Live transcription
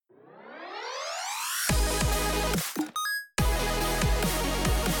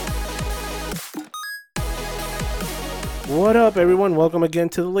What up, everyone? Welcome again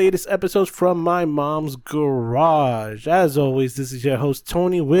to the latest episodes from my mom's garage. As always, this is your host,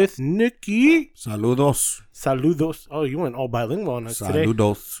 Tony, with Nikki. Saludos. Saludos. Oh, you went all bilingual on us today.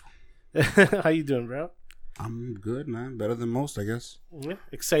 Saludos. How you doing, bro? I'm good, man. Better than most, I guess. Yeah,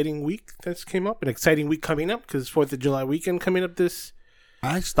 exciting week that's came up. An exciting week coming up because 4th of July weekend coming up this.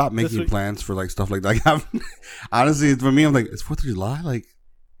 I stopped making plans for like stuff like that. Honestly, for me, I'm like, it's 4th of July? Like,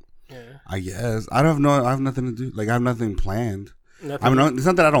 yeah. I guess. I have nothing to do. Like, I have nothing planned. I mean, it's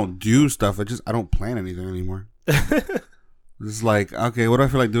not that I don't do stuff. I don't plan anything anymore. It's like, okay, what do I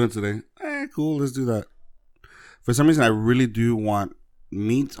feel like doing today? Cool, let's do that. For some reason, I really do want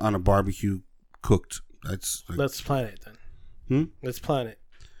meat on a barbecue cooked. That's like, let's plan it then. Let's plan it.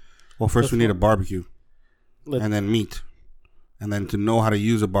 Well, first we need a barbecue. And then meat. And then to know how to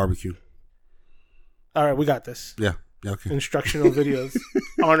use a barbecue. All right, we got this. Yeah. Okay. Instructional videos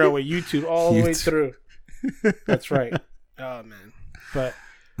on our way, YouTube all the way through. That's right. Oh man! But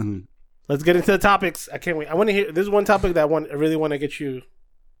let's get into the topics. I can't wait. I want to hear. There's one topic that I really want to get you.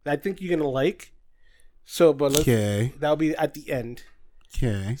 I think you're gonna like. So, but that'll be at the end.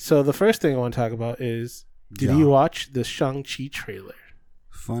 Okay. So the first thing I want to talk about is: did you watch the Shang-Chi trailer?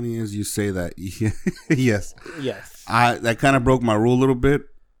 Funny as you say that. Yes. Yes. That kind of broke my rule a little bit,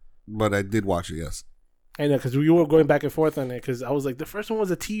 but I did watch it. Yes. I know, because we were going back and forth on it, because I was like, the first one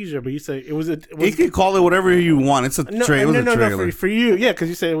was a teaser, but you said it was a... You can call it whatever you want. It's a trailer. No, for you. Yeah, because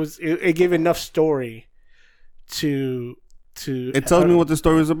you said it gave enough story to... It tells me what the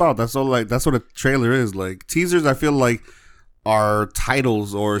story is about. That's all. Like, that's what a trailer is. Like, teasers, I feel like, are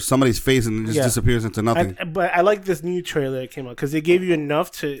titles or somebody's face and it just disappears into nothing. But I like this new trailer that came out, because it gave you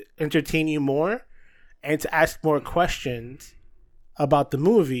enough to entertain you more and to ask more questions about the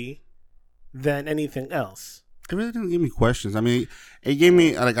movie than anything else. It really didn't give me questions. I mean, it gave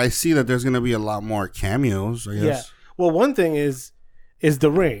me, like, I see that there's going to be a lot more cameos, I guess. Yeah. Well, one thing is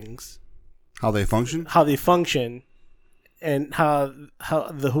the rings. How they function? And how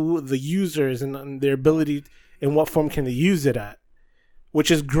the users and their ability, in what form can they use it at.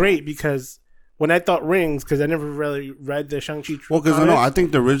 Which is great, because when I thought rings, because I never really read the Shang-Chi trailer. Well, because I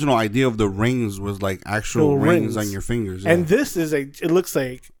think the original idea of the rings was like actual rings on your fingers. Yeah. And this is it looks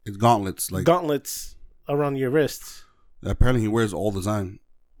like... It's gauntlets. Like gauntlets around your wrists. Apparently he wears all the time.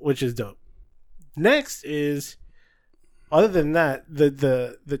 Which is dope. Next is, other than that,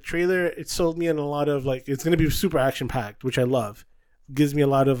 the trailer, it sold me in a lot of, like, it's going to be super action-packed, which I love. Gives me a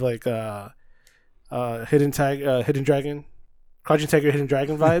lot of, like, Hidden Dragon, Crouching Tiger, Hidden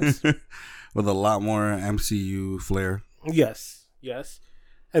Dragon vibes. With a lot more MCU flair. Yes.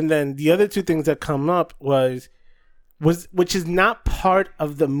 And then the other two things that come up was which is not part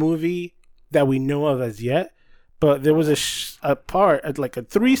of the movie that we know of as yet, but there was a part, like a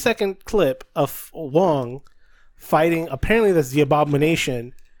 3-second clip of Wong fighting, apparently that's the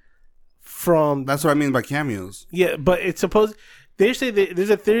Abomination from... That's what I mean by cameos. Yeah, but it's supposed... They say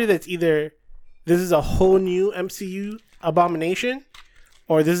there's a theory that's either this is a whole new MCU Abomination,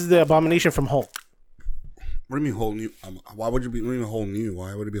 or this is the Abomination from Hulk. What do you mean whole new? Why would it be whole new?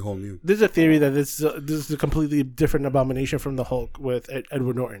 Why would it be whole new? There's a theory that this is a completely different Abomination from the Hulk with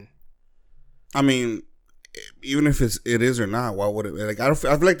Edward Norton. I mean, even if it is or not, why would it? Like, I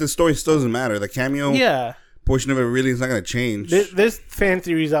feel like the story still doesn't matter. The cameo portion of it really is not going to change. There's fan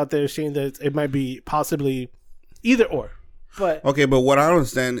theories out there saying that it might be possibly either or. But okay, but what I don't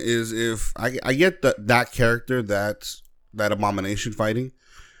understand is if I get that character, that Abomination fighting,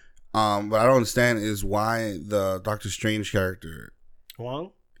 what I don't understand is why the Doctor Strange character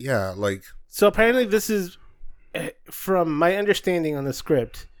Wong. Yeah, like, so apparently this is, from my understanding on the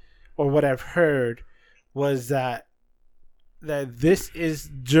script, or what I've heard, was that this is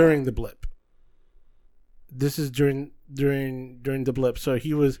during the blip. This is during the blip. So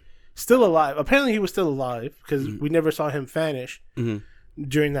he was still alive. Apparently he was still alive, because we never saw him vanish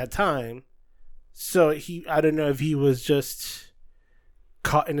during that time. So I don't know if he was just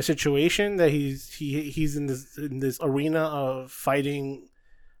caught in a situation that he's in this arena of fighting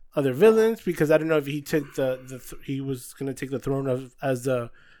other villains, because I don't know if he took he was going to take the throne as a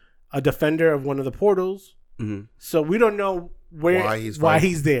defender of one of the portals. So we don't know why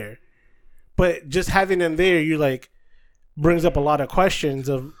he's there. But just having him there, you like brings up a lot of questions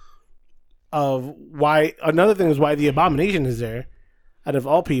of why. Another thing is why the Abomination is there, out of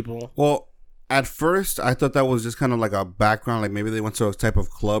all people. Well, at first I thought that was just kind of like a background, like maybe they went to a type of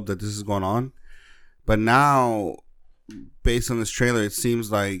club that this is going on. But now, based on this trailer, it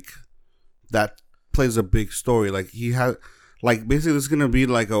seems like that plays a big story. Like he had, like basically this is gonna be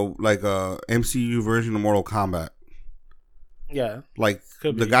like a MCU version of Mortal Kombat. Yeah, like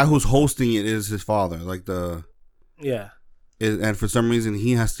the guy who's hosting it is his father. Like yeah. and for some reason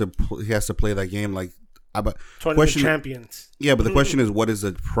he has to play that game like. But Tournament champions. Yeah, but the question is, what is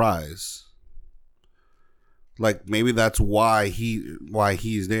the prize? Like maybe that's why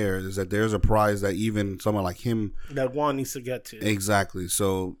he's there, is that there's a prize that even someone like him that Juan needs to get to. Exactly.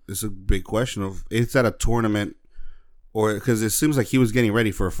 So it's a big question of it's at a tournament, or because it seems like he was getting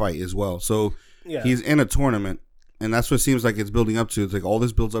ready for a fight as well. So he's in a tournament, and that's what it seems like it's building up to. It's like all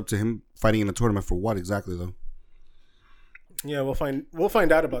this builds up to him fighting in a tournament for what exactly though? Yeah, we'll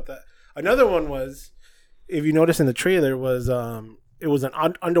find out about that. Another one was, if you notice in the trailer, was it was an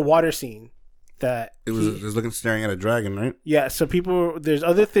underwater scene. That it was looking staring at a dragon, right? Yeah. So there's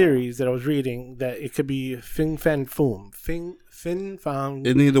other theories that I was reading that it could be Fin Fang Foom. Fin Fang.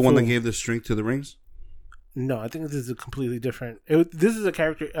 Isn't he the one that gave the strength to the rings? No, I think this is a completely different. This is a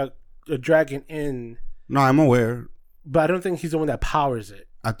character, a dragon in. No, I'm aware, but I don't think he's the one that powers it.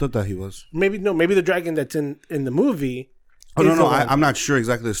 I thought that he was. Maybe the dragon that's in the movie. Oh no, I'm not sure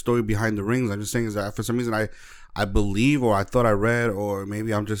exactly the story behind the rings. I'm just saying is that for some reason I believe, or I thought I read, or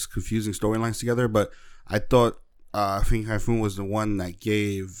maybe I'm just confusing storylines together, but I thought Fin Fang Foom was the one that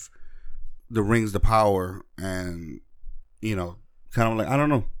gave the rings the power, and kind of like, I don't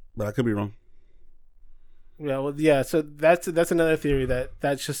know, but I could be wrong. Yeah, well, yeah. So that's another theory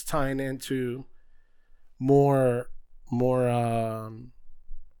that's just tying into more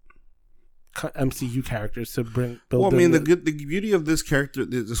MCU characters to build. Well, I mean, the beauty of this character,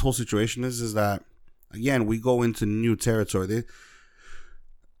 this whole situation is that, again, we go into new territory.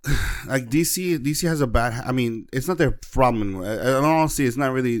 Like DC has a bad. I mean, it's not their problem. In all honesty, it's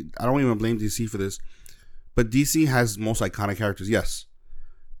not really. I don't even blame DC for this, but DC has most iconic characters. Yes,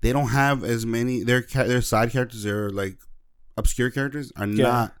 they don't have as many. Their side characters, their like obscure characters, are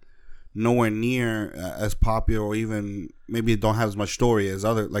not nowhere near as popular, or even maybe don't have as much story as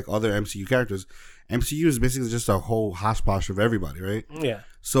other MCU characters. MCU is basically just a whole hodgepodge of everybody, right? Yeah.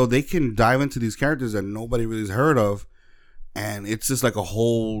 So they can dive into these characters that nobody really has heard of, and it's just like a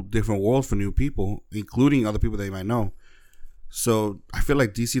whole different world for new people, including other people they might know. So I feel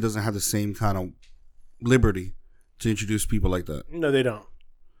like DC doesn't have the same kind of liberty to introduce people like that. No, they don't.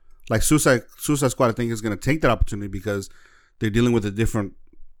 Like Suicide Squad, I think, is going to take that opportunity because they're dealing with a different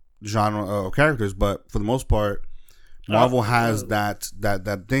genre of characters, but for the most part, Marvel has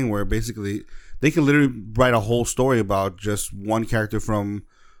that thing where basically they can literally write a whole story about just one character from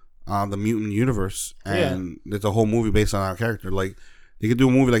the mutant universe, and it's a whole movie based on our character. Like they could do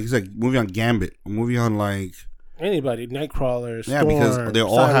a movie, like you said, movie on Gambit, a movie on like anybody, Nightcrawler, Storm, because they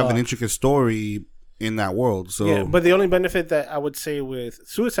all have an intricate story in that world. So but the only benefit that I would say with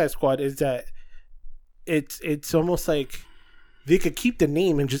Suicide Squad is that it's almost like they could keep the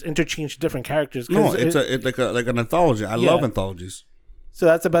name and just interchange different characters. No, it's like an anthology. I love anthologies. So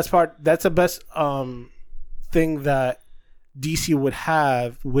that's the best part. That's the best thing that DC would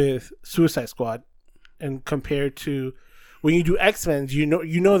have with Suicide Squad, and compared to when you do X-Men, you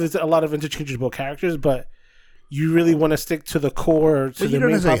know there's a lot of interchangeable characters, but you really want to stick to the core. To the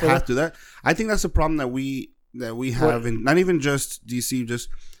main popular. Have to. That I think that's the problem that we have, in not even just DC, just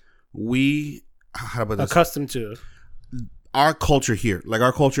we. How about this? Accustomed to our culture here, like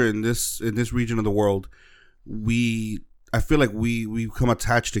our culture in this region of the world, I feel like we become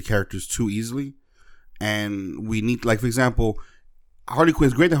attached to characters too easily, and we need, like, for example, Harley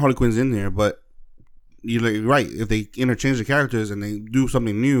Quinn's great that Harley Quinn's in there, but you're right, if they interchange the characters and they do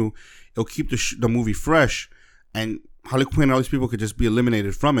something new, it'll keep the movie fresh, and Harley Quinn and all these people could just be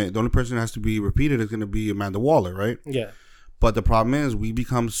eliminated from it. The only person that has to be repeated is going to be Amanda Waller, right? Yeah. But the problem is we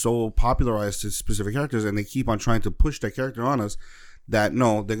become so popularized to specific characters, and they keep on trying to push that character on us that,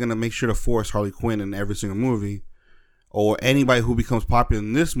 no, they're going to make sure to force Harley Quinn in every single movie, or anybody who becomes popular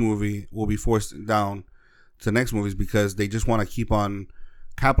in this movie will be forced down to the next movies because they just want to keep on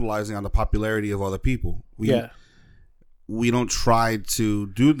capitalizing on the popularity of other people. We don't try to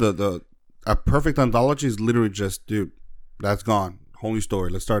do a perfect anthology is literally just, dude, that's gone. Whole new story.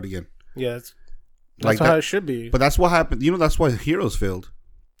 Let's start again. Yeah, that's how it should be. But that's what happened. That's why Heroes failed.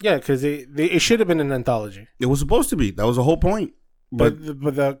 Yeah, because it should have been an anthology. It was supposed to be. That was the whole point. But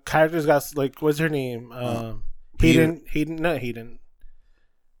the characters got, like, what's her name? Hayden. Peter.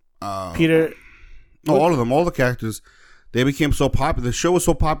 No, all of them. All the characters. They became so popular. The show was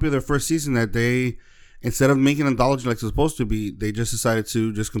so popular the first season that they, instead of making an anthology like it's supposed to be, they just decided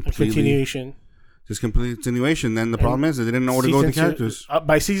to just completely... Continuation. Just complete continuation. Then the problem is they didn't know where to go with the characters.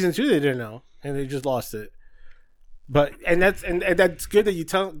 By season 2, they didn't know. And they just lost it. But that's good that you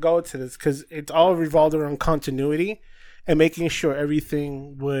go to this, because it's all revolved around continuity and making sure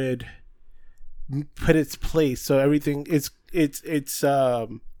everything would put its place. So everything it's how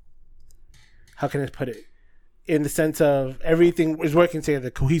can I put it? in the sense of everything is working together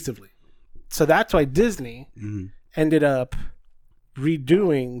cohesively. So that's why Disney ended up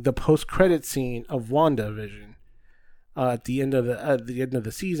redoing the post-credit scene of WandaVision at the end of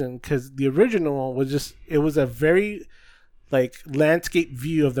the season, because the original one was a very like landscape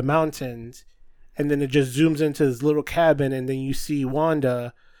view of the mountains, and then it just zooms into this little cabin, and then you see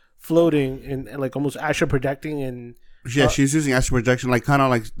Wanda floating and like almost astral projecting, and she's using astral projection like kind of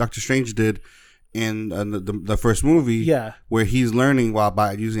like Doctor Strange did in the first movie, where he's learning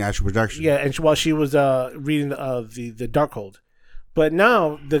by using astral projection. Yeah, and while she was reading the Darkhold. But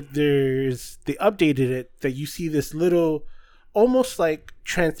now they updated it that you see this little, almost like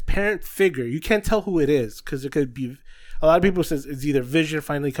transparent figure. You can't tell who it is because it could be. A lot of people says it's either Vision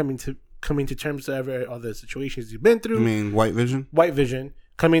finally coming to terms with all the situations he's been through. I mean, White Vision. White Vision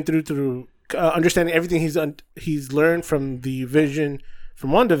coming through understanding everything he's learned from the Vision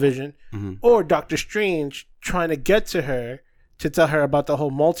from WandaVision, or Doctor Strange trying to get to her to tell her about the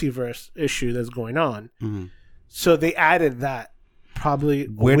whole multiverse issue that's going on. So they added that. Probably.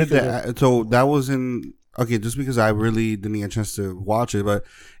 Where did that? So that was in. Okay, just because I really didn't get a chance to watch it, but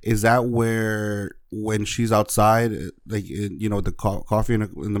is that where when she's outside, like the coffee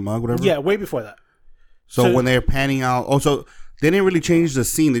in the mug, whatever? Yeah, way before that. So when they're panning out, so they didn't really change the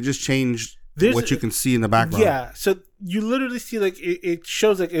scene; they just changed what you can see in the background. Yeah, so you literally see like it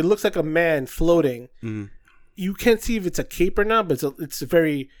shows like it looks like a man floating. You can't see if it's a cape or not, but it's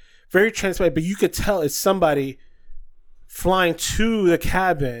very, very transparent. But you could tell it's somebody flying to the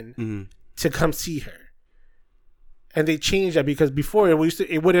cabin to come see her, and they changed that because before it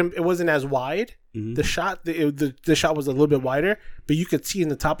wasn't as wide. The shot the shot was a little bit wider, but you could see in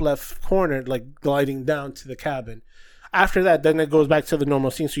the top left corner like gliding down to the cabin. After that, then it goes back to the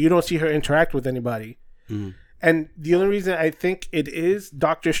normal scene, so you don't see her interact with anybody. And the only reason I think it is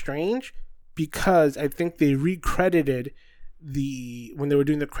Doctor Strange, because I think they recredited when they were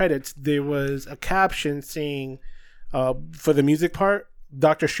doing the credits, there was a caption saying. For the music part,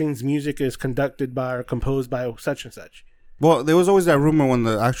 Doctor Strange's music is conducted by or composed by such and such. Well, there was always that rumor when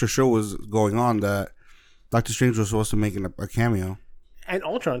the actual show was going on that Doctor Strange was supposed to make a cameo, and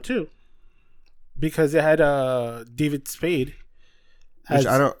Ultron too, because it had David Spade.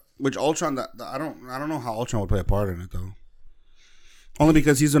 Which Ultron? I don't know how Ultron would play a part in it though. Only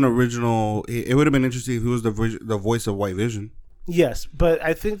because he's an original. It would have been interesting if he was the voice of White Vision. Yes, but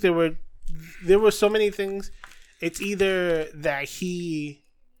I think there were so many things. It's either that he,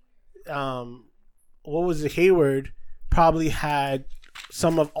 Hayward probably had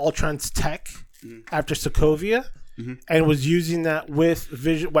some of Ultron's tech after Sokovia and was using that with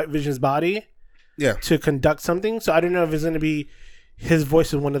White Vision's body to conduct something. So I don't know if it's going to be his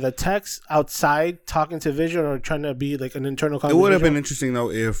voice in one of the techs outside talking to Vision or trying to be like an internal conversation. It would have been interesting though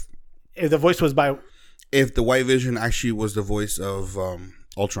if the voice was if the White Vision actually was the voice of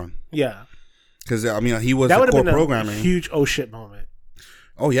Ultron. Yeah. Because he was the core programming. Huge oh shit moment.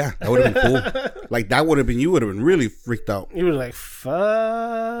 Oh yeah, that would have been cool. Like that would have been, you would have been really freaked out. You were like,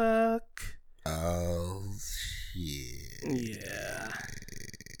 "Fuck." Oh shit.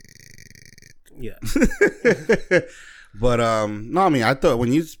 Yeah. But no, I thought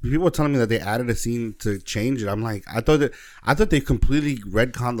when people were telling me that they added a scene to change it, I'm like, I thought they completely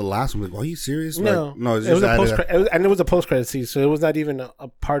retconned the last one. Like, are you serious? No, like, no, it was a post-credit scene, so it was not even a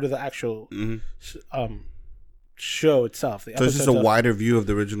part of the actual show itself. So it's just a wider view of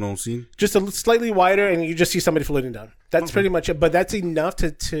the original scene, just a slightly wider, and you just see somebody floating down. That's pretty much it. But that's enough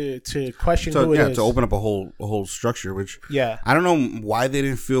to question who it is. To open up a whole structure. Which I don't know why they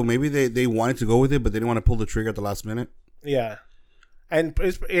didn't feel. Maybe they wanted to go with it, but they didn't want to pull the trigger at the last minute. Yeah, and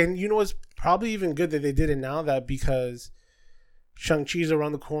you know it's probably even good that they did it now, that because Shang-Chi's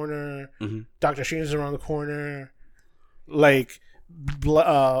around the corner, Doctor Strange is around the corner, like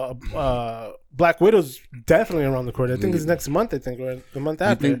Black Widow's definitely around the corner. I think it's next month. I think or the month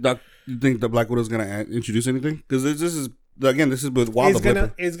after. You think the Black Widow's gonna introduce anything? Because this is with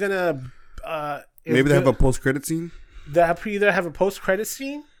Wanda. It's gonna. Maybe they have a post-credit scene. They either have a post-credit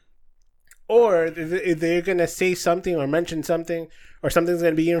scene, or they're going to say something or mention something, or something's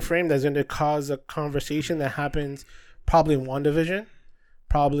going to be in frame that's going to cause a conversation that happens probably in WandaVision,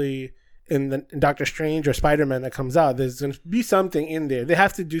 probably in Doctor Strange or Spider-Man that comes out. There's going to be something in there. They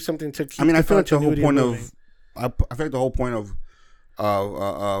have to do something to keep I feel like the whole point of... I feel like the whole point of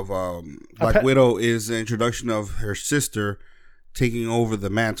Black Widow is the introduction of her sister taking over the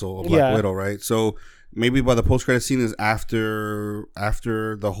mantle of Black Widow, right? So maybe by the post-credit scene is after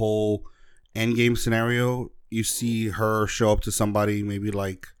the whole Endgame scenario, you see her show up to somebody who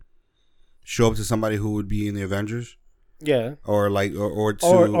would be in the Avengers. Yeah. Or like or to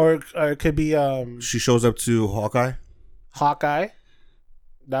or it could be she shows up to Hawkeye.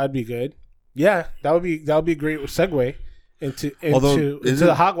 That would be good. Yeah, that would be a great segue into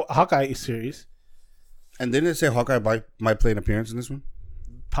the Hawkeye series. And didn't it say Hawkeye might play an appearance in this one?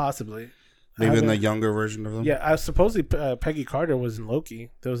 Possibly. Maybe in the younger version of them. Yeah, supposedly Peggy Carter was in Loki.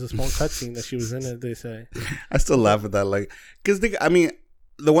 There was a small cutscene that she was in it. They say. I still laugh at that, like, because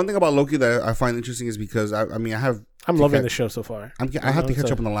the one thing about Loki that I find interesting is because I'm loving the show so far. I have to catch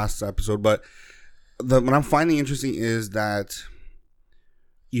up on the last episode, but what I'm finding interesting is that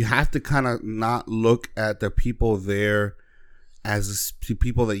you have to kind of not look at the people there as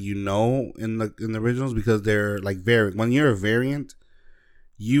people that you know in the originals, because they're like when you're a variant,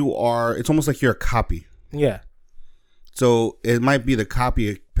 it's almost like you're a copy. Yeah. So it might be the copy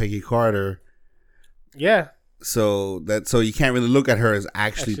of Peggy Carter. Yeah. So you can't really look at her as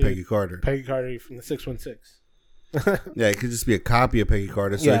actually Peggy Carter. Peggy Carter from the 616. Yeah, it could just be a copy of Peggy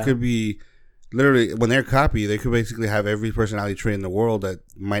Carter. So it could be literally, when they're a copy, they could basically have every personality trait in the world that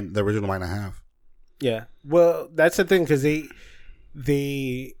the original might not have. Yeah. Well, that's the thing, because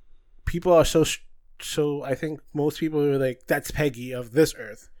they people are so I think most people are like, that's Peggy of this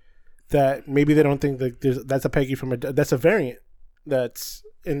Earth, that maybe they don't think that that's a Peggy that's a variant that's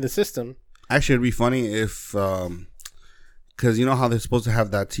in the system. Actually, it'd be funny if because you know how they're supposed to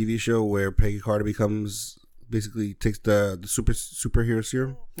have that TV show where Peggy Carter basically takes the superhero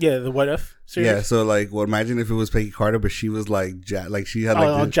serum. Yeah, the What If series. Yeah, so like, imagine if it was Peggy Carter, but she was like she had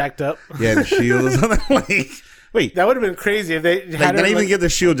all jacked up. Yeah, the shield or something. Like, wait, that would have been crazy if they had not even get the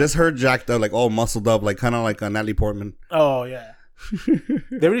shield, just her jacked up, like all muscled up, like kind of like Natalie Portman. Oh yeah.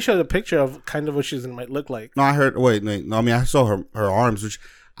 They already showed a picture of kind of what she's might look like. No, I heard. Wait, no. I mean, I saw her arms, which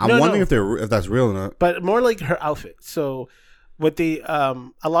I'm wondering if that's real or not. But more like her outfit. So, what they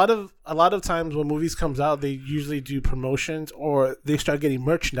a lot of times when movies comes out, they usually do promotions or they start getting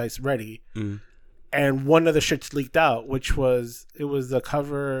merchandise ready. Mm. And one of the shirts leaked out, which was the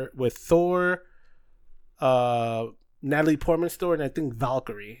cover with Thor, Natalie Portman's Thor, and I think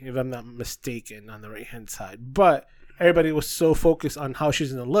Valkyrie, if I'm not mistaken, on the right hand side. But everybody was so focused on how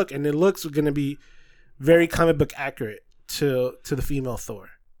she's going to look, and it looks going to be very comic book accurate to the female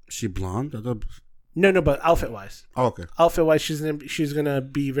Thor. Is she blonde? No, but outfit wise. Oh, okay. Outfit wise, she's gonna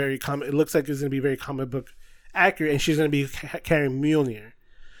be very comic. It looks like it's gonna be very comic book accurate, and she's gonna be carrying Mjolnir,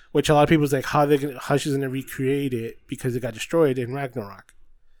 which a lot of people's like how she's gonna recreate it because it got destroyed in Ragnarok.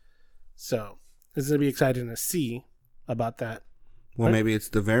 So it's gonna be exciting to see about that. Well, maybe it's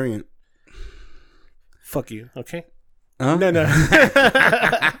the variant. Fuck you. Okay. Huh? No.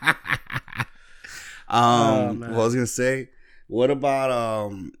 What I was gonna say. What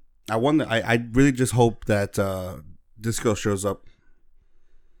about I wonder. I really just hope that this girl shows up.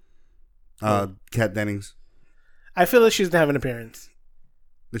 Kat Dennings. I feel like she's gonna have an appearance.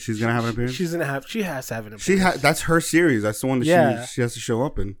 That she's gonna have an appearance. She has to have an appearance. That's her series. That's the one that she has to show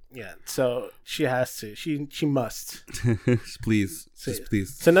up in. Yeah. So she has to. She must. Please,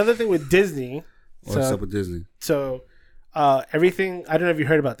 please. So another thing with Disney. What's up with Disney? So everything. I don't know if you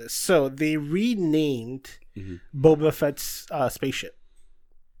heard about this. So they renamed Boba Fett's spaceship.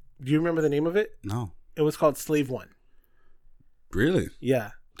 Do you remember the name of it? No. It was called Slave One. Really? Yeah.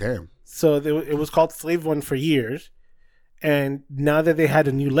 Damn. So it was called Slave One for years, and now that they had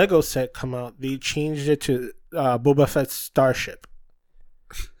a new Lego set come out, they changed it to Boba Fett's Starship.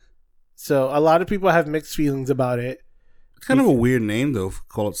 So a lot of people have mixed feelings about it. It's kind of a weird name though.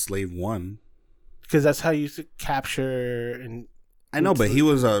 Call it Slave One. Because that's how you used to capture and. I know, but he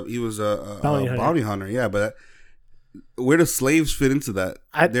was a bounty hunter. Yeah, but where do slaves fit into that?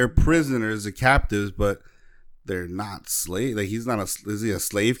 They're prisoners, they're captives, but they're not slaves. Like he's not is he a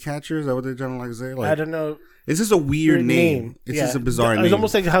slave catcher? Is that what they're trying to say? Like, I don't know. It's just a weird name. It's just a bizarre name. It's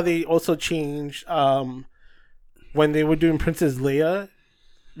almost like how they also changed when they were doing Princess Leia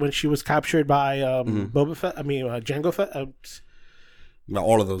when she was captured by Boba Fett. I mean Jango Fett.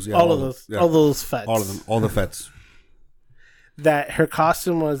 All of those. Yeah, all of those Fetts. All of them. All the Fetts. That her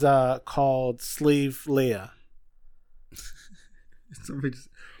costume was called Slave Leia.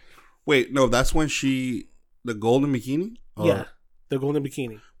 Wait, no, that's when the golden bikini? Yeah, the golden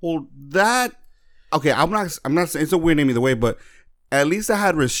bikini. Well, okay, I'm not saying it's a weird name either way, but at least I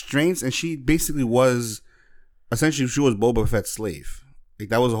had restraints, and she basically was Boba Fett's slave. Like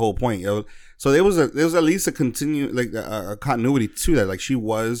that was the whole point. So there was at least a a continuity to that. Like she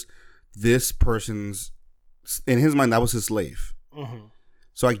was this person's, in his mind, that was his slave. Mm-hmm.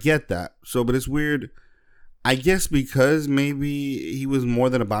 So I get that. So, but it's weird. I guess because maybe he was more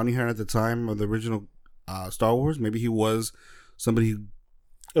than a bounty hunter at the time of the original Star Wars. Maybe he was somebody who...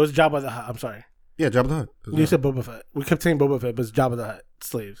 It was Jabba the Hutt. I'm sorry. Yeah, Jabba the Hutt. You said Boba Fett. We kept saying Boba Fett, but it's Jabba the Hutt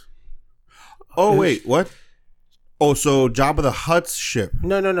slaves. Oh, wait, what? Oh, so Jabba the Hutt's ship.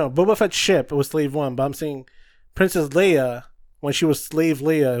 No. Boba Fett's ship, it was Slave 1, but I'm saying Princess Leia, when she was Slave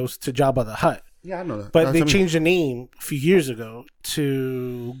Leia, it was to Jabba the Hutt. Yeah, I know that. But they changed the name a few years ago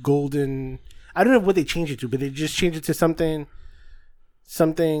to Golden... I don't know what they changed it to, but they just changed it to something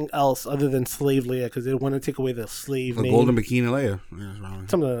else other than Slave Leia, because they want to take away the slave name. Golden Bikini Leia. Yeah,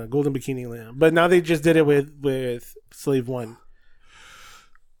 something like that, Golden Bikini Leia. But now they just did it with Slave 1.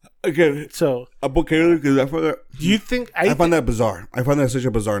 Again, so because I forgot. Do you think I find that bizarre? I find that such a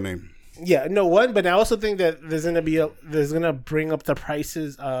bizarre name. Yeah, no one, but I also think that there's gonna bring up the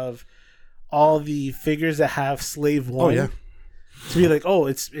prices of all the figures that have Slave 1. Oh yeah, to be like, oh,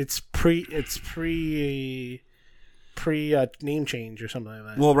 it's pre name change or something like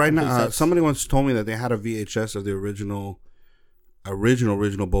that. Well, right now, somebody once told me that they had a VHS of the original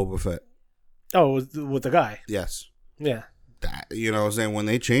Boba Fett. Oh, with the guy. Yes. Yeah. That, you know what I'm saying? When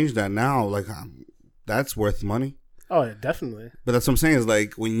they change that now, like, that's worth money. Oh, yeah, definitely. But that's what I'm saying is,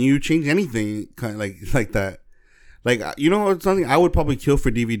 like, when you change anything kind of like that, like, you know, something I would probably kill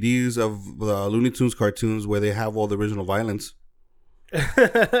for DVDs of the Looney Tunes cartoons where they have all the original violence.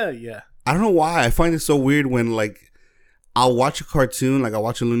 Yeah. I don't know why. I find it so weird when, like, I'll watch a cartoon, like, I'll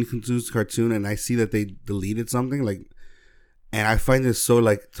watch a Looney Tunes cartoon and I see that they deleted something, like, and I find it so,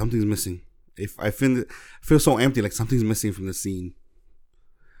 like, something's missing. If I feel so empty, like something's missing from the scene.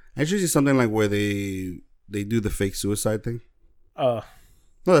 It's usually something like where they do the fake suicide thing. No,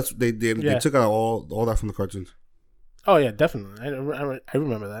 that's they took out all that from the cartoons. Oh yeah, definitely. I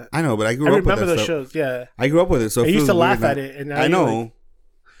remember that. I know, but I grew up with that. I remember those shows. Yeah, I grew up with it, so I used to laugh at it, and now I know.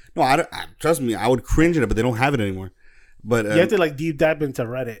 No, I don't. Trust me, I would cringe at it, but they don't have it anymore. But you have to like deep dive into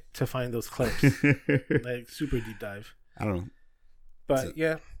Reddit to find those clips, like super deep dive. I don't know. But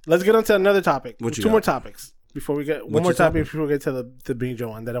yeah, let's get on to another topic. Two more topics before we get before we get to the Benjo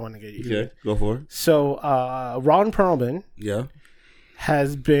one that I want to get you. Okay, go for it. So, Ron Perlman,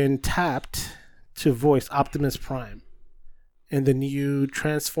 has been tapped to voice Optimus Prime in the new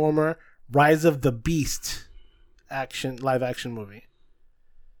Transformer Rise of the Beast live action movie.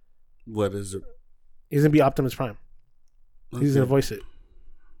 What is it? He's gonna be Optimus Prime. Okay. He's gonna voice it.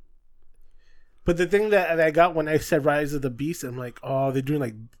 But the thing that I got when I said Rise of the Beast, I'm like, oh, they're doing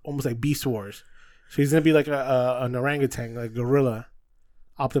like almost like Beast Wars. So he's gonna be like an orangutan, like gorilla,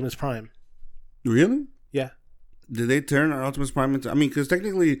 Optimus Prime. Really? Yeah. Did they turn Optimus Prime into? I mean, because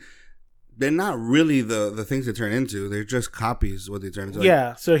technically, they're not really the things they turn into. They're just copies. What they turn into.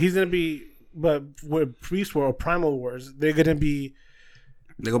 Yeah. So he's gonna be, but with Beast War or Primal Wars, they're gonna be.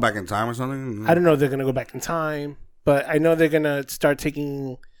 They go back in time or something. I don't know if they're gonna go back in time, but I know they're gonna start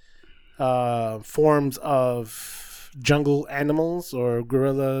taking forms of jungle animals or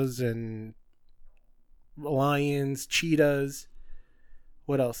gorillas and lions, cheetahs.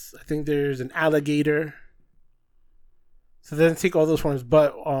 What else? I think there's an alligator. So they didn't take all those forms,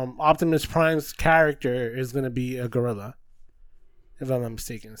 but Optimus Prime's character is going to be a gorilla, if I'm not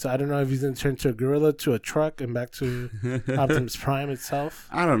mistaken. So I don't know if he's going to turn to a gorilla, to a truck, and back to Optimus Prime itself.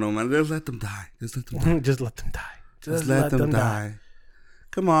 I don't know, man. Just let them die. Just let them die. Just let them die. Just let them die.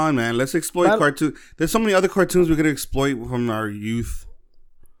 Come on, man. Let's exploit cartoons. There's so many other cartoons we could exploit from our youth.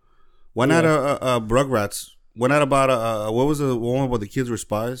 Why not Rugrats? Why not about what was the one where the kids were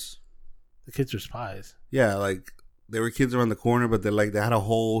spies? The kids were spies. Yeah, like there were kids around the corner, but they had a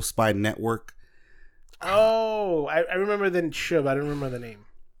whole spy network. Oh, I remember the show, but I don't remember the name.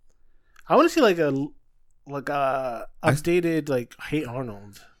 I want to see like a updated like Hey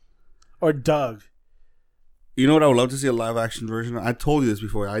Arnold or Doug. You know what I would love to see a live action version of? I told you this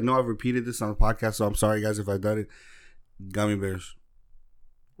before. I know I've repeated this on the podcast, so I'm sorry guys if I've done it. Gummy Bears.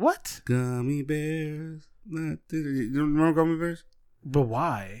 What? Gummy Bears. You remember Gummy Bears? But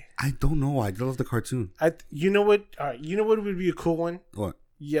why? I don't know. I love the cartoon. You know what? All right. You know what would be a cool one? What?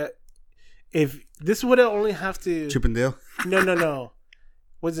 Yeah. If this would only have to Chip and Dale. No.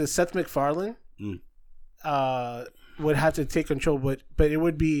 Was it Seth MacFarlane? Would have to take control, but it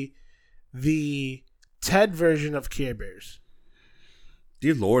would be the Ted version of Care Bears.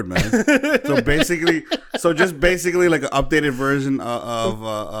 Dear Lord, man. Just basically like an updated version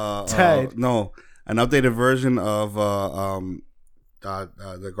of Ted. No, an updated version of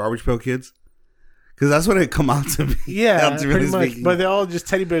the Garbage Pail Kids. Because that's what it come out to be. Yeah, pretty much. But they're all just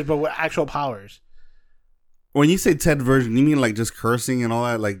teddy bears, but with actual powers. When you say Ted version, you mean like just cursing and all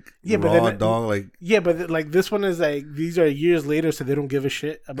that, like raw dog, like but like this one is like these are years later, so they don't give a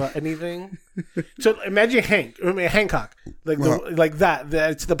shit about anything. So imagine Hancock, like like that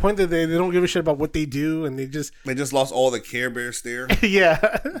to the point that they don't give a shit about what they do, and they just lost all the Care Bear stare.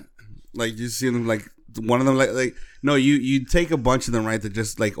 Yeah. Like you see them like one of them like no, you take a bunch of them, right? They're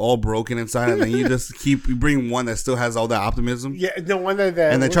just like all broken inside, and then you bring one that still has all that optimism. Yeah, the one that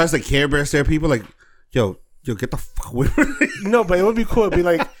and then tries to Care Bear stare people like, yo, get the fuck away from me. No, but it would be cool.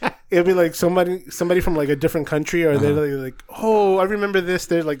 It'd be like somebody from like a different country, or they're like, oh, I remember this.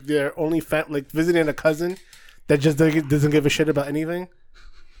 They're like they're only like visiting a cousin that just doesn't give a shit about anything.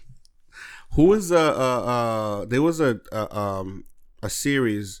 Who was there was a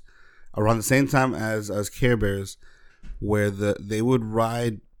series around the same time as Care Bears where they would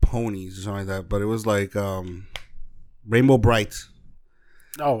ride ponies or something like that, but it was like Rainbow Bright.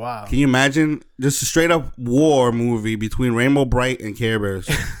 Oh wow! Can you imagine just a straight up war movie between Rainbow Bright and Care Bears?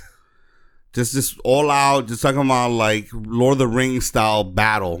 just all out, just talking about like Lord of the Rings style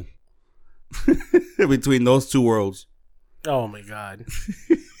battle between those two worlds. Oh my god!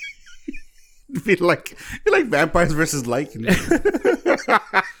 Be like vampires versus Lycan.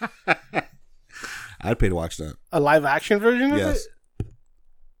 I'd pay to watch that. A live action version of it?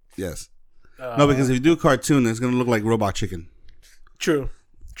 Yes. No, because if you do a cartoon, it's gonna look like Robot Chicken. True.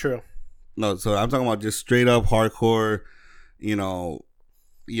 No, so I'm talking about just straight up hardcore, Lord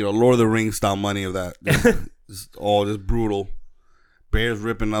of the Rings style money of that. Just brutal. Bears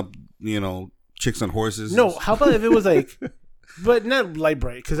ripping up, chicks on horses. No, how about if it was like, but not light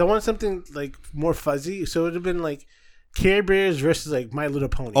bright, because I want something like more fuzzy. So it would have been like Care Bears versus like My Little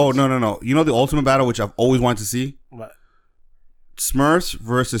Pony. Oh, no. You know the ultimate battle, which I've always wanted to see? What? Smurfs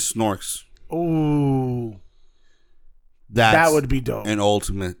versus Snorks. Ooh. That would be dope. An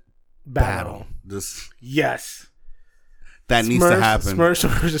ultimate battle. Yes. That needs to happen. Smurfs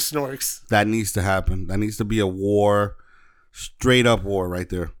versus Snorks. That needs to happen. That needs to be a war. Straight up war right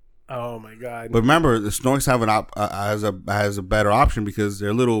there. Oh my god. But remember, the Snorks have has a better option because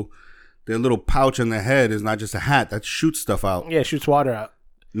their little pouch on their head is not just a hat that shoots stuff out. Yeah, it shoots water out.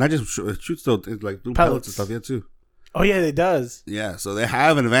 Not just it shoots like little pellets and stuff, yeah, too. Oh yeah, it does. Yeah, so they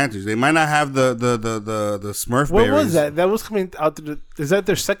have an advantage. They might not have the Smurf berries. What was that? That was coming out. Is that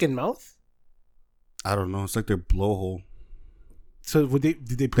their second mouth? I don't know. It's like their blowhole. So did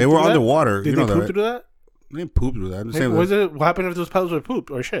they poop They were underwater. Did they poop through that? They didn't poop through that. What happened if those pellets were poop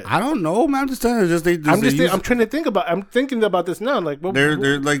or shit? I don't know, man. I'm just telling you. I'm trying to think about. I'm thinking about this now. Like,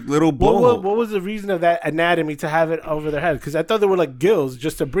 they're like little blowholes. What was the reason of that anatomy to have it over their head? Because I thought they were like gills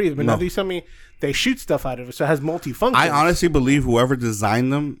just to breathe. But now you tell me they shoot stuff out of it, so it has multifunctions. I honestly believe whoever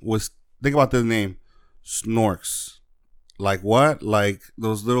designed them was, think about the name, Snorks. Like what? Like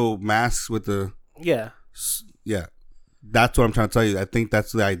those little masks with the yeah. That's what I'm trying to tell you. I think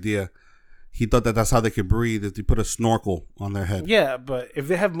that's the idea. He thought that's how they could breathe if they put a snorkel on their head. Yeah, but if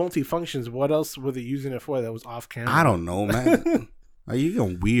they have multifunctions, what else were they using it for that was off camera? I don't know, man. Are you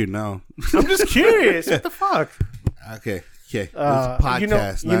getting weird now? I'm just curious. What the fuck? Okay.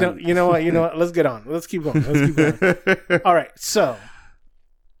 Podcast. You know what? Let's get on. Let's keep going. All right. So,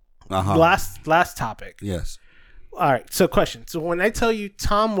 last topic. Yes. All right. So, question. So, when I tell you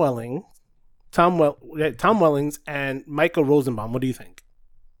Tom Wellings and Michael Rosenbaum, what do you think?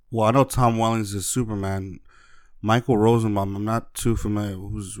 Well, I know Tom Wellings is Superman. Michael Rosenbaum, I'm not too familiar.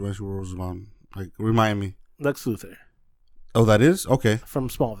 Who's Michael Rosenbaum? Like, remind me. Lex Luthor. Oh, that is? Okay. From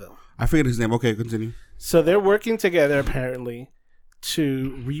Smallville. I forget his name. Okay, continue. So they're working together, apparently,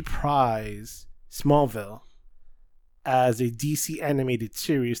 to reprise Smallville as a DC animated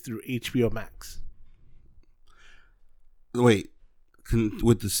series through HBO Max. Wait.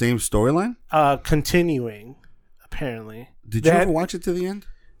 With the same storyline? Continuing, apparently. Did you ever watch it to the end?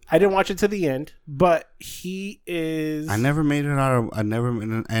 I didn't watch it to the end, but he is. I never made it out of. I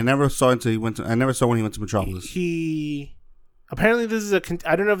never saw until he went to. I never saw when he went to Metropolis. He apparently this is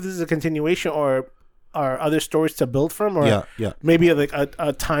I don't know if this is a continuation or other stories to build from, or maybe like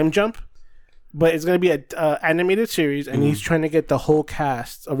a time jump. But it's going to be an animated series, and he's trying to get the whole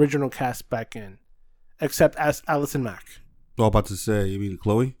original cast back in, except as Allison Mack. I was about to say, you mean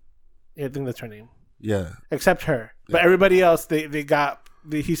Chloe? Yeah, I think that's her name. Yeah. Except her. Yeah. But everybody else,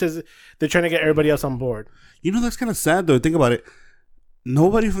 he says they're trying to get everybody else on board. You know, that's kind of sad, though. Think about it.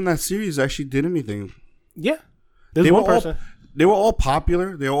 Nobody from that series actually did anything. Yeah. There's one person. They were all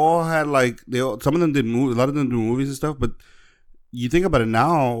popular. They all had, some of them did movies. A lot of them do movies and stuff. But you think about it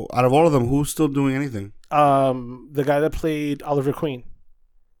now, out of all of them, who's still doing anything? The guy that played Oliver Queen.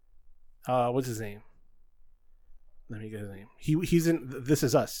 What's his name? Let me get his name. He's in This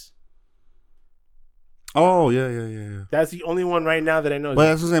Is Us. Oh yeah. That's the only one right now that I know. But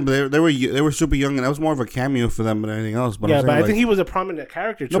that's the same. But they were super young, and that was more of a cameo for them than anything else. But yeah, but I think he was a prominent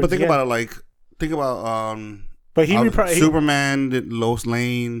character. No, but think about it. Think about But Superman did Lois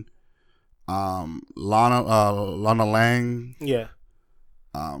Lane, Lana Lang. Yeah.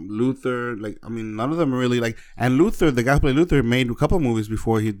 Luther. Like, I mean, none of them really like. And Luther, the guy who played Luther, made a couple movies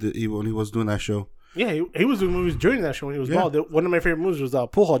before when he was doing that show. Yeah, he was doing movies during that show when he was bald. One of my favorite movies was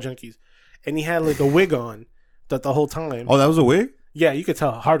Pool Hall Junkies, and he had like a wig on the whole time. Oh, that was a wig? Yeah, you could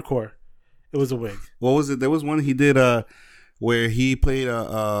tell hardcore. It was a wig. What was it? There was one he did where he played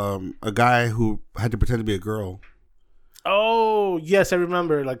a guy who had to pretend to be a girl. Oh, yes, I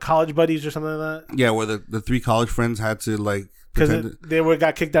remember. Like College Buddies or something like that. Yeah, where the three college friends had to like because they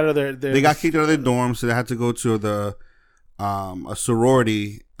got kicked out of their they got kicked out of their dorm, so they had to go to a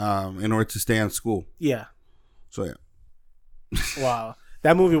sorority in order to stay in school. Yeah. So yeah. Wow,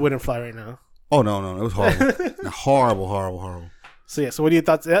 that movie wouldn't fly right now. Oh no, it was horrible, horrible. So yeah, so what are your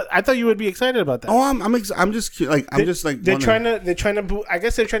thoughts? I thought you would be excited about that. Oh, I'm just like they're trying to I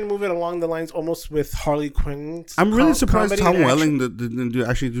guess they're trying to move it along the lines almost with Harley Quinn. I'm really surprised Tom Welling didn't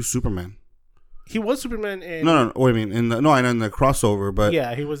actually do Superman. He was Superman in no. What I mean in the crossover, but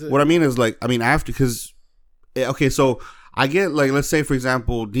yeah, he was. What I mean is after because okay, so I get like let's say for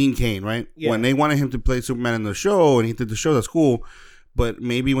example Dean Cain, right? Yeah. When they wanted him to play Superman in the show and he did the show, that's cool. But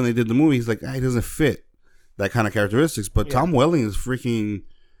maybe when they did the movie, he's like, he doesn't fit that kind of characteristics. But yeah. Tom Welling is freaking.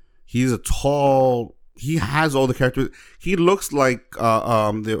 He's a tall. He has all the characters. He looks like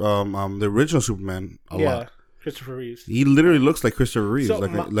the original Superman a lot. Christopher Reeves. He literally looks like Christopher Reeves, so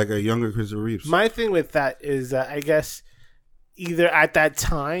like a younger Christopher Reeves. My thing with that is I guess either at that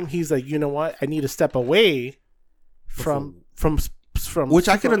time he's like, you know what, I need to step away from which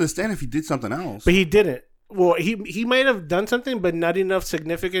I could understand if he did something else, but he didn't. Well, he might have done something, but not enough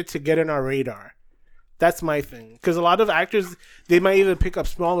significant to get on our radar. That's my thing. Because a lot of actors, they might even pick up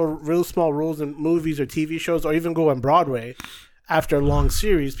real small roles in movies or TV shows, or even go on Broadway after a long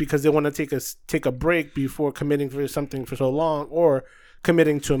series because they want to take a break before committing for something for so long or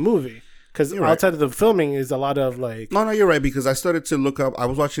committing to a movie. Because outside of the filming is a lot of like... No, you're right. Because I started to look up... I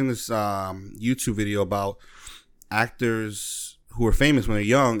was watching this YouTube video about actors who were famous when they're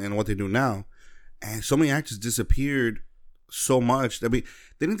young and what they do now. And so many actors disappeared so much. I mean,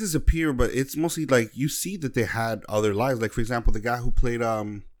 they didn't disappear, but it's mostly like you see that they had other lives. Like, for example, the guy who played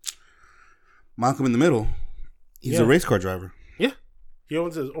Malcolm in the Middle, he's a race car driver. Yeah. He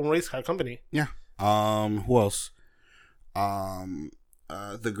owns his own race car company. Yeah. Who else?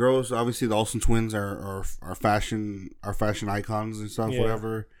 The girls, obviously, the Olsen twins are fashion icons and stuff,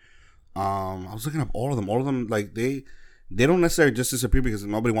 whatever. I was looking up all of them. All of them, like, they don't necessarily just disappear because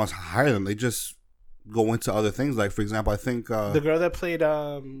nobody wants to hire them. They just go into other things. Like, for example, I think the girl that played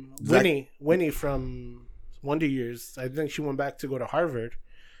Winnie from Wonder Years, I think she went back to go to Harvard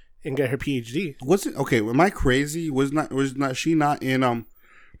and get her PhD. Was it okay? Am I crazy? Was she not in How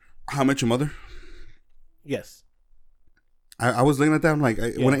I Met Your Mother? Yes. I was looking at that. I'm like,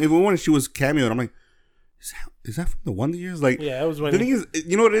 when she was cameoing, I'm like, is that from the Wonder Years? Like, yeah, it was Winnie. The thing is,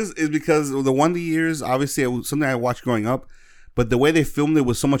 you know what it is because the Wonder Years. Obviously, it was something I watched growing up. But the way they filmed it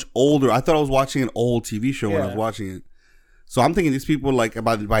was so much older. I thought I was watching an old TV show when I was watching it. So I'm thinking these people, like,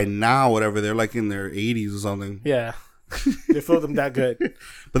 by now, whatever, they're like in their 80s or something. Yeah. They filmed them that good.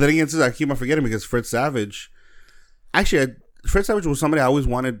 But then again, I keep on forgetting because Fred Savage. Actually, Fred Savage was somebody I always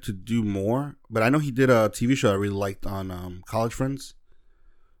wanted to do more. But I know he did a TV show I really liked on College Friends.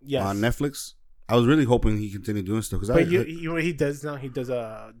 Yes. On Netflix. I was really hoping he continued doing stuff. But you know what he does now? He does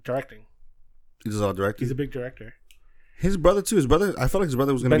directing. He does all directing? He's a big director. His brother too. I felt like his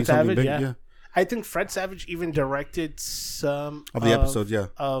brother was going to be something big. Yeah. I think Fred Savage even directed some of the episodes. Yeah,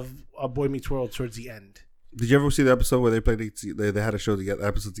 of Boy Meets World towards the end. Did you ever see the episode where they had a show together,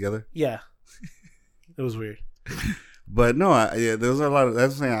 episode together? Yeah, it was weird. But no, there was a lot of.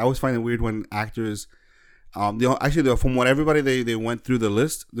 That's the thing. I always find it weird when actors. Actually, from what everybody they went through the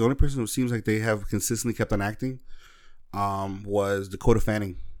list, the only person who seems like they have consistently kept on acting, was Dakota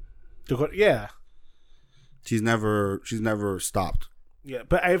Fanning. Yeah. She's never stopped. Yeah,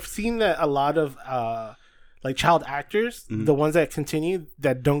 but I've seen that a lot of like child actors, the ones that continue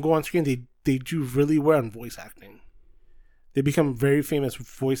that don't go on screen, they do really well in voice acting. They become very famous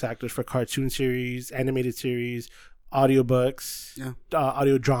voice actors for cartoon series, animated series, audiobooks,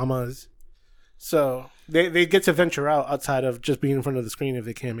 audio dramas. So they get to venture outside of just being in front of the screen if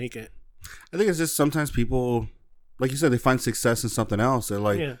they can't make it. I think it's just sometimes people, like you said, they find success in something else. They're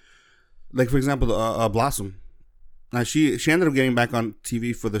like, like for example, Blossom. Now she ended up getting back on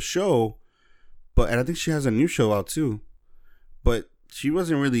TV for the show, and I think she has a new show out too. But she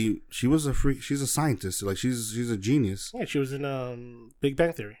wasn't really. She was a freak. She's a scientist. Like she's a genius. Yeah, she was in Big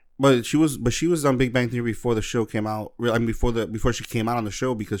Bang Theory. But she was on Big Bang Theory before the show came out. I mean, before she came out on the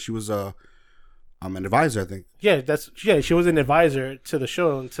show because she was I'm an advisor, I think. Yeah, she was an advisor to the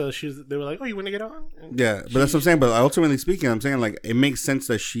show until they were like, "Oh, you want to get on?" And yeah, but that's what I'm saying. But ultimately speaking, I'm saying like it makes sense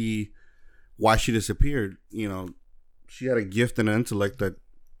that why she disappeared. You know, she had a gift and an intellect that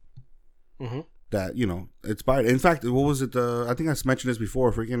that inspired. In fact, what was it? I think I mentioned this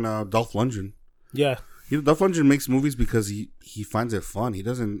before. Freaking Dolph Lundgren. Yeah, Dolph Lundgren makes movies because he finds it fun. He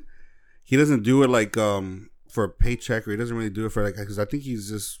doesn't do it like for a paycheck, or he doesn't really do it for like, because I think he's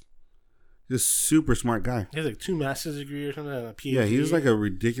just this super smart guy. He has like 2 master's degree or something, and a PhD. Yeah, he's like a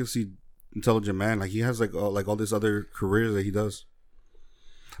ridiculously intelligent man. Like he has like all these other careers that he does.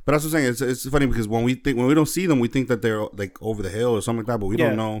 But that's what I'm saying. It's funny because when we don't see them, we think that they're like over the hill or something like that. But we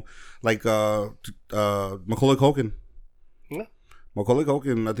don't know. Like Macaulay Culkin. Yeah. Macaulay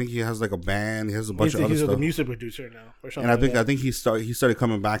Culkin, I think he has like a band. He has a bunch of other stuff. He's a music producer now, or something. And I think he started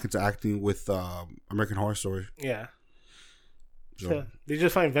coming back into acting with American Horror Story. Yeah. So they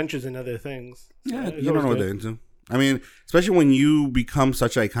just find ventures in other things. Yeah, you don't know what they're into. I mean, especially when you become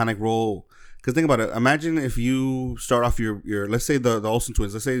such an iconic role. Because think about it. Imagine if you start off your let's say the Olsen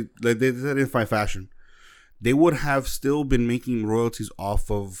twins. Let's say they did it in fine fashion. They would have still been making royalties off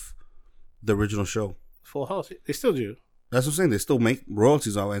of the original show. Full House. They still do. That's what I'm saying. They still make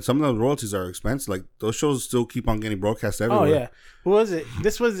royalties on, and some of those royalties are expensive. Like those shows still keep on getting broadcast everywhere. Oh yeah. What was it?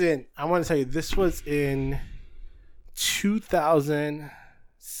 This was in. I want to tell you. This was in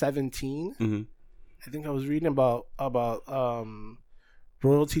 2017. Mm-hmm. I think I was reading about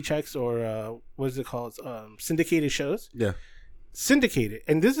royalty checks or what is it called? Syndicated shows. Yeah. Syndicated,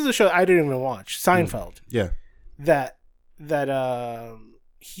 and this is a show I didn't even watch. Seinfeld. Yeah. That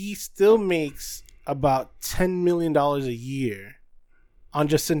he still makes about $10 million a year on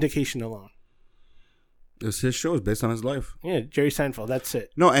just syndication alone. It's his show. It's based on his life. Yeah, Jerry Seinfeld. That's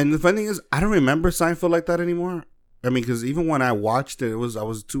it. No, and the funny thing is, I don't remember Seinfeld like that anymore. I mean, because even when I watched it, I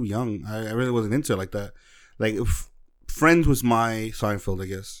was too young. I really wasn't into it like that. Like, Friends was my Seinfeld, I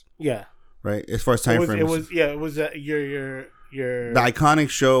guess. Yeah. Right? As far as time frames. It was your the iconic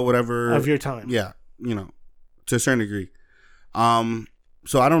show, whatever. Of your time. Yeah. To a certain degree.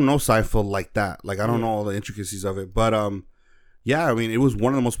 So I don't know Seinfeld like that. Like, I don't know all the intricacies of it. But, yeah, I mean, it was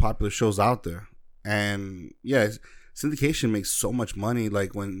one of the most popular shows out there. And, yeah, syndication makes so much money.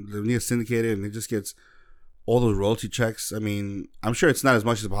 Like, when they get syndicated and it just gets all those royalty checks. I mean, I'm sure it's not as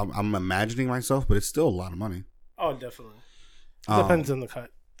much as I'm imagining myself, but it's still a lot of money. Oh, definitely. It depends on the cut.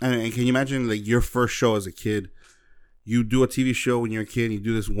 And can you imagine, like, your first show as a kid? You do a TV show when you're a kid, and you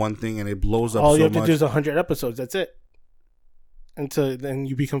do this one thing, and it blows up so much. All you have to do is 100 episodes. That's it. Until then,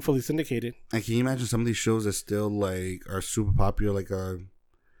 you become fully syndicated. And can you imagine some of these shows that still, like, are super popular? Like, I'm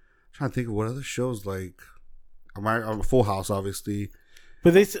trying to think of what other shows, like, I'm Full House, obviously.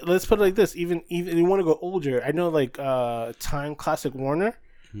 But let's put it like this. Even you want to go older. I know, like, Time Classic Warner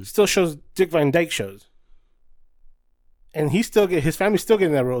still shows Dick Van Dyke shows. And his family's still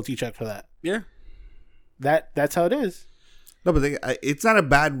getting that royalty check for that. Yeah. That's how it is. No, but it's not a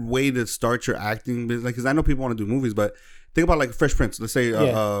bad way to start your acting business. Because I know people want to do movies, but think about like Fresh Prince. Let's say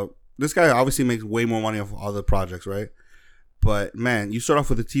this guy obviously makes way more money off other projects, right? But man, you start off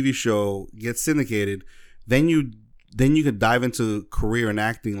with a TV show, get syndicated, then you could dive into career in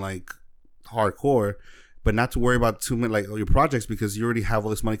acting like hardcore, but not to worry about too many like your projects because you already have all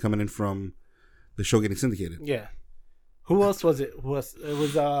this money coming in from the show getting syndicated. Yeah. Who else was it? It was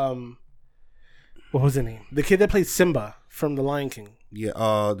what was his name? The kid that played Simba from The Lion King. Yeah,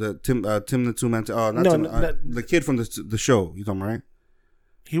 the Tim the Two Man. The kid from the show. You talking right?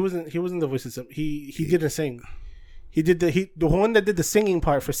 He wasn't the voice of Simba. He didn't sing. He did the one that did the singing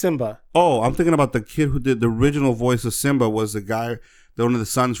part for Simba. Oh, I'm thinking about the kid who did the original voice of Simba. Was the guy, one of the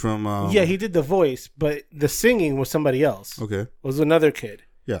sons from? Yeah, he did the voice, but the singing was somebody else. Okay, was another kid.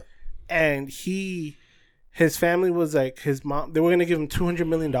 Yeah, and his family was like his mom. They were gonna give him $200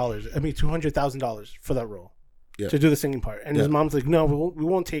 million. I mean, $200,000 for that role to do the singing part. And his mom's like, "No, we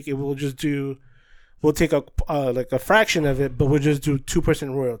won't take it. We'll take a fraction of it, but we'll just do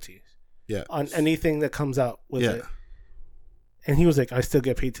 2% royalties. Yeah, on anything that comes out with it." And he was like, "I still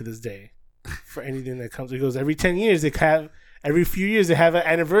get paid to this day for anything that comes." He goes, every 10 years every few years they have an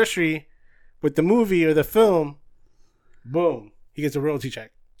anniversary with the movie or the film. Boom, he gets a royalty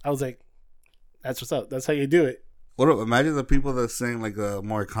check. I was like, that's what's up. That's how you do it. Imagine the people that sing like a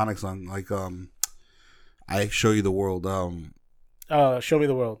more iconic song, like "I Show You the World." Show Me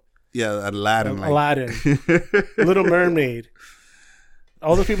the World. Yeah, Aladdin. Aladdin, Little Mermaid.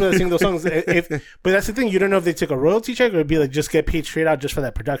 All the people that sing those songs. But that's the thing. You don't know if they took a royalty check or it'd be like just get paid straight out just for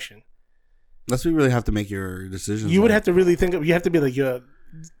that production. That's what you really have to make your decisions. You would have to really think. You have to be like,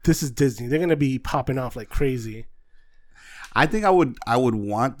 this is Disney. They're gonna be popping off like crazy. I think I would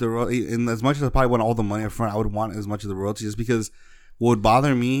want the royalty, and as much as I probably want all the money up front, I would want as much of the royalty, just because what would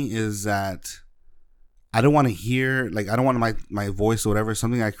bother me is that I don't want to hear, like, I don't want my voice or whatever,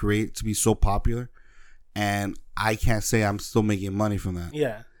 something I create to be so popular, and I can't say I'm still making money from that.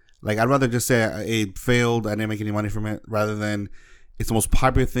 Yeah. Like, I'd rather just say it failed, I didn't make any money from it, rather than it's the most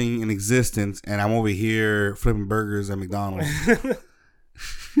popular thing in existence, and I'm over here flipping burgers at McDonald's.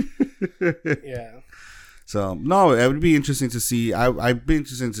 Yeah. So, no, it would be interesting to see. I'd be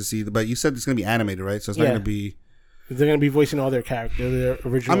interested to see, but you said it's going to be animated, right? So it's not going to be... They're going to be voicing all their characters, their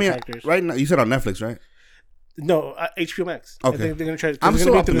original characters. Right now, you said on Netflix, right? No, HBO Max. Okay. I think they're going to try. I'm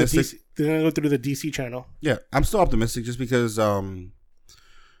still optimistic. They're going to go through the DC channel. Yeah, I'm still optimistic just because, like,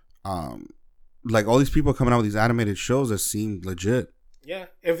 all these people coming out with these animated shows that seem legit. Yeah,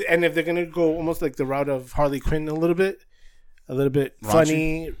 if they're going to go almost like the route of Harley Quinn a little bit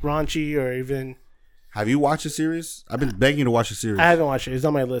funny, raunchy, or even... Have you watched the series? I've been begging you to watch the series. I haven't watched it. It's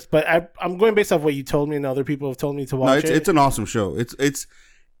on my list, but I'm going based off what you told me and other people have told me to watch. No, it's an awesome show. It's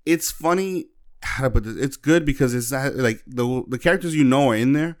funny. How to put this? It's good because it's like the characters are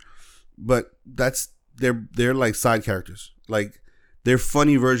in there, but they're like side characters. Like, they're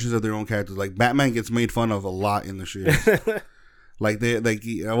funny versions of their own characters. Like, Batman gets made fun of a lot in the series. My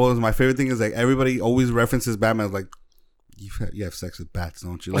favorite thing is, like, everybody always references Batman as, like, you have sex with bats,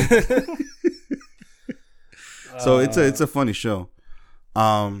 don't you? Like. So it's a funny show.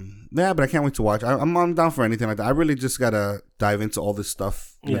 Yeah, but I can't wait to watch. I'm down for anything like that. I really just gotta dive into all this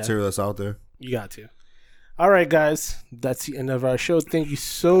stuff, material that's out there. You got to. All right, guys, that's the end of our show. Thank you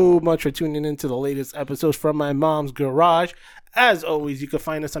so much for tuning in to the latest episodes from My Mom's Garage. As always, you can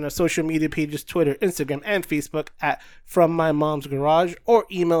find us on our social media pages, Twitter, Instagram, and Facebook at From My Mom's Garage, or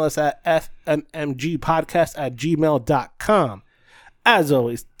email us at fmmgpodcast@gmail.com. As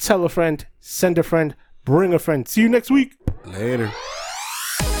always, tell a friend, send a friend, bring a friend. See you next week. Later.